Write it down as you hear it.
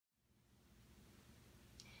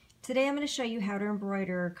Today I'm going to show you how to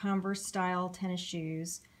embroider Converse-style tennis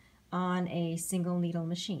shoes on a single needle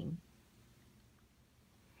machine.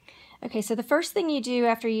 Okay, so the first thing you do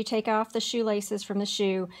after you take off the shoelaces from the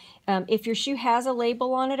shoe, if your shoe has a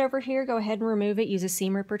label on it over here, go ahead and remove it. Use a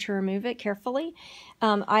seam ripper to remove it carefully.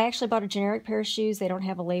 I actually bought a generic pair of shoes. They don't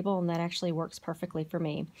have a label, and that actually works perfectly for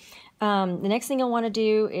me. The next thing you'll want to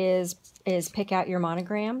do is pick out your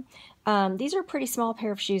monogram. These are a pretty small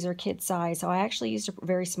pair of shoes, or kid size, so I actually used a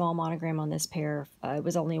very small monogram on this pair. It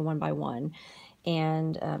was only a 1x1,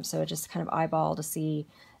 and so I just kind of eyeball to see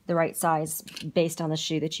the right size based on the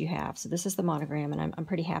shoe that you have. So this is the monogram, and I'm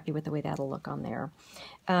pretty happy with the way that'll look on there.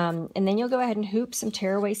 And then you'll go ahead and hoop some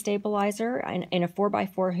tearaway stabilizer in a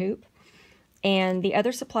 4x4 hoop. And the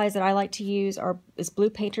other supplies that I like to use is blue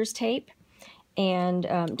painter's tape and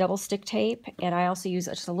double stick tape, and I also use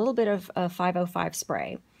just a little bit of 505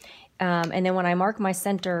 spray. And then when I mark my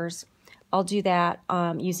centers, I'll do that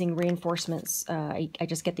using reinforcements. I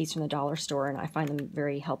just get these from the dollar store, and I find them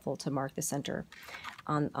very helpful to mark the center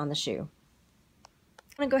on the shoe.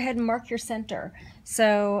 I'm going to go ahead and mark your center.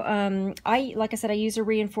 So like I said, I use a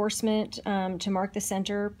reinforcement to mark the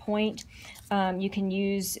center point. You can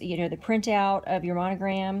use the printout of your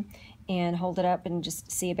monogram and hold it up and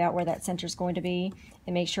just see about where that center is going to be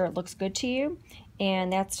and make sure it looks good to you.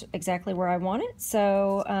 And that's exactly where I want it.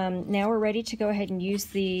 So now we're ready to go ahead and use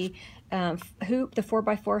the hoop, the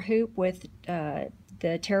 4x4 hoop with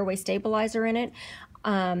the tearaway stabilizer in it.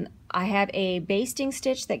 I have a basting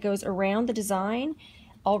stitch that goes around the design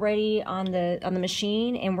already on the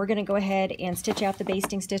machine, and we're going to go ahead and stitch out the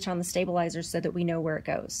basting stitch on the stabilizer so that we know where it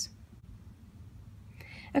goes.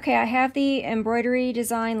 Okay, I have the embroidery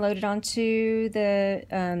design loaded onto the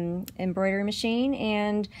embroidery machine,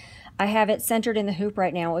 and I have it centered in the hoop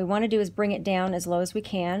right now. What we want to do is bring it down as low as we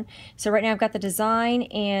can. So right now I've got the design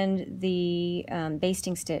and the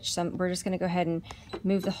basting stitch. So we're just going to go ahead and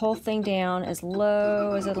move the whole thing down as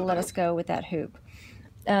low as it'll let us go with that hoop.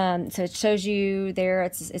 So it shows you there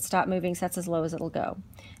it stopped moving, so that's as low as it'll go.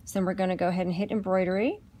 So then we're going to go ahead and hit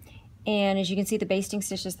embroidery. And as you can see, the basting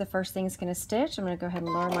stitch is the first thing it's going to stitch. I'm going to go ahead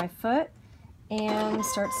and lower my foot and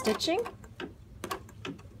start stitching.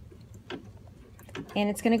 And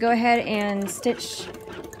it's going to go ahead and stitch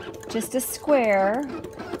just a square.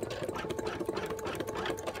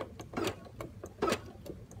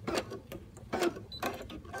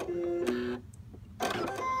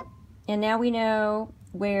 And now we know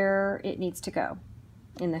where it needs to go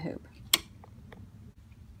in the hoop.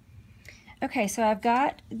 Okay, so I've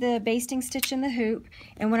got the basting stitch in the hoop,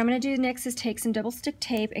 and what I'm going to do next is take some double stick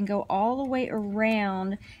tape and go all the way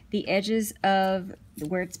around the edges of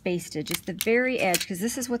where it's basted, just the very edge, because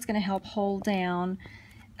this is what's going to help hold down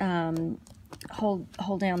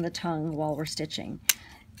hold down the tongue while we're stitching.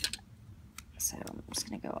 So I'm just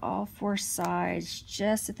going to go all four sides,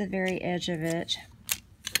 just at the very edge of it.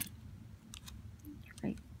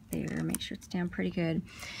 There, make sure it's down pretty good.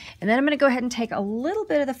 And then I'm going to go ahead and take a little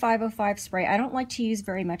bit of the 505 spray. I don't like to use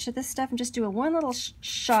very much of this stuff, and just do one little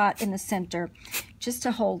shot in the center just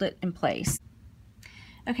to hold it in place.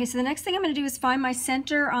 Okay, so the next thing I'm going to do is find my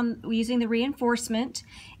center using the reinforcement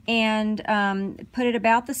and put it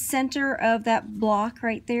about the center of that block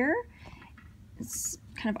right there. Let's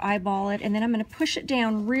kind of eyeball it, and then I'm going to push it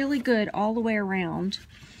down really good all the way around,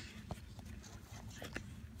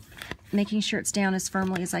 making sure it's down as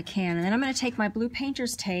firmly as I can. And then I'm going to take my blue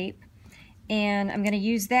painter's tape, and I'm going to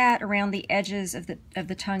use that around the edges of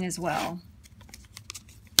the tongue as well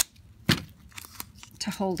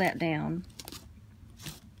to hold that down.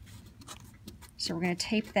 So we're going to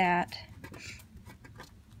tape that,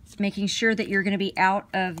 making sure that you're going to be out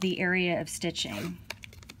of the area of stitching.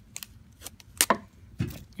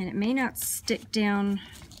 And it may not stick down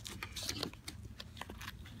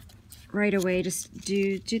right away. Just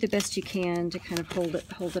do the best you can to kind of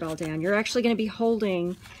hold it all down. You're actually going to be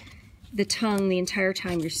holding the tongue the entire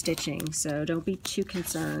time you're stitching, so don't be too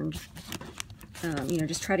concerned.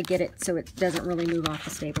 Just try to get it so it doesn't really move off the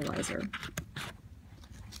stabilizer.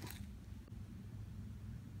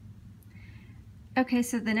 Okay,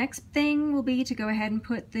 so the next thing will be to go ahead and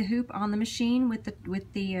put the hoop on the machine with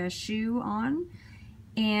the shoe on.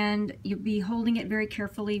 And you'll be holding it very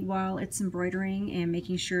carefully while it's embroidering and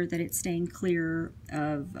making sure that it's staying clear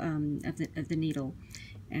of the needle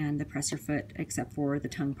and the presser foot, except for the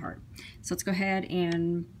tongue part. So let's go ahead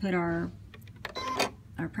and put our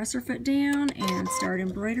presser foot down and start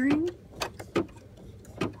embroidering.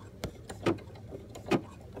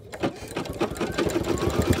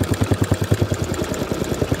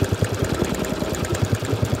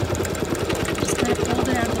 Just kind of hold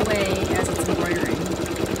it out of the way as it's embroidering.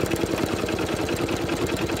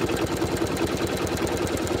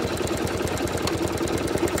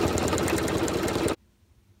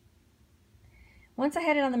 I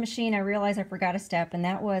had it on the machine, I realized I forgot a step, and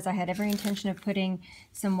that was I had every intention of putting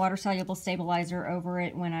some water-soluble stabilizer over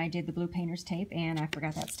it when I did the blue painter's tape, and I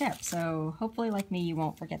forgot that step. So hopefully, like me, you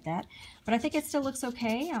won't forget that. But I think it still looks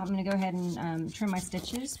okay. I'm going to go ahead and trim my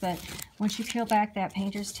stitches, but once you peel back that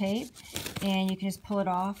painter's tape, and you can just pull it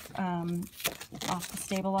off the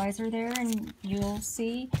stabilizer there, and you'll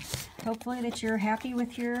see, hopefully, that you're happy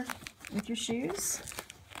with your shoes.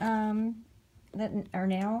 That are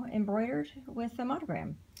now embroidered with a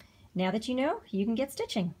monogram. Now that you know, you can get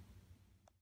stitching.